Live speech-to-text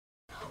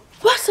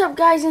What's up,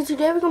 guys? And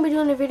today we're gonna be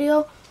doing a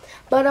video,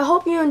 but I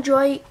hope you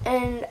enjoy.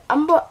 And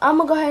I'm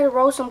gonna go ahead and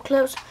roll some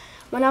clips.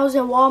 When I was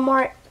in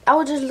Walmart, I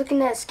was just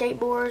looking at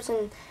skateboards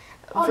and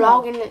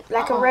vlogging it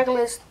like a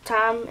regular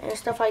time and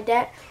stuff like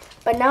that.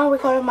 But now I'm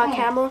recording my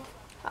camera.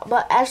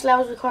 But actually, I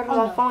was recording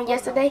my phone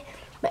yesterday.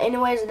 But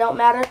anyways, it don't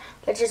matter.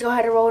 Let's just go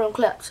ahead and roll them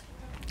clips.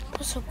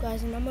 What's up,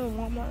 guys? And I'm in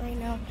Walmart right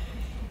now.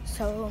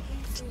 So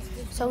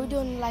we're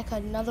doing like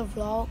another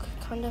vlog,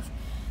 kind of,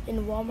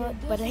 in Walmart,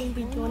 but I ain't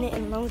been doing it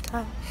in a long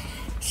time.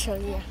 So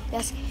yeah,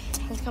 that's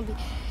gonna be,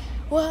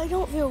 well, it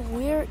don't feel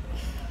weird,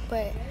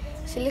 but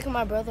see, look at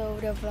my brother over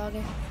there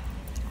vlogging.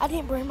 I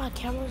didn't bring my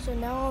camera, so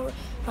now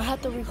I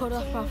have to record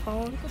off my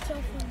phone.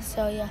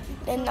 So yeah,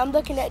 and I'm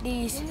looking at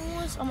these.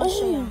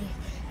 Oh,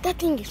 that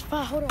thing is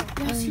fire. Hold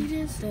on, y'all see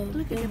this?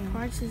 Look at the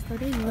prices, though.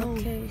 They low.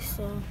 Okay,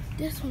 so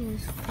this one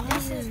is fire.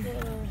 This is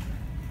the,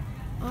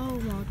 oh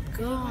my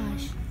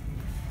gosh.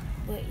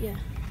 But yeah.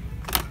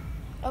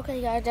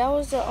 Okay, guys, that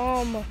was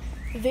the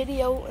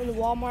video in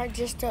Walmart,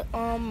 just to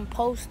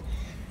post.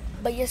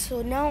 But yeah,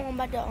 so now I'm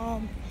about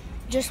to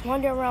just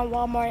wander around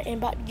Walmart and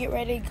about to get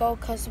ready to go,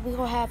 cause we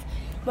gonna have,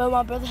 well,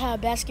 my brother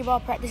had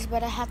basketball practice,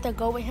 but I have to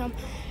go with him.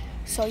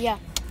 So yeah,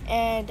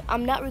 and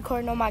I'm not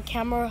recording on my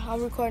camera.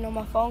 I'm recording on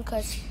my phone,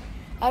 cause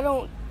I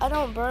don't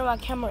burn my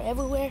camera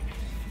everywhere,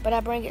 but I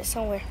bring it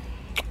somewhere.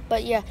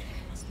 But yeah.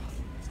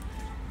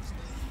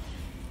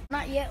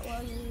 Not yet.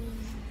 Well,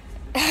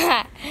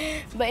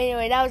 but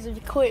anyway, that was a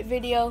quick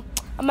video.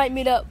 I might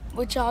meet up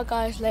with y'all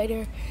guys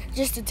later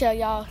just to tell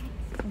y'all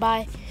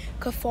bye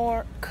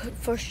for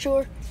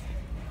sure.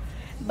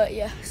 But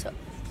yeah, so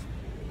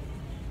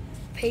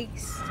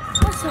peace.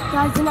 What's up,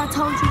 guys? And I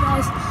told you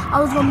guys I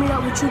was gonna meet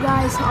up with you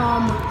guys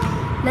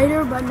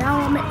later, but now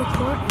I'm at the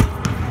court.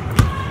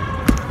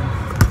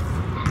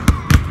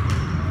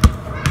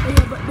 But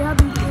yeah, but that'll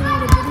be the end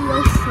of the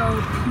video, so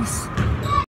peace.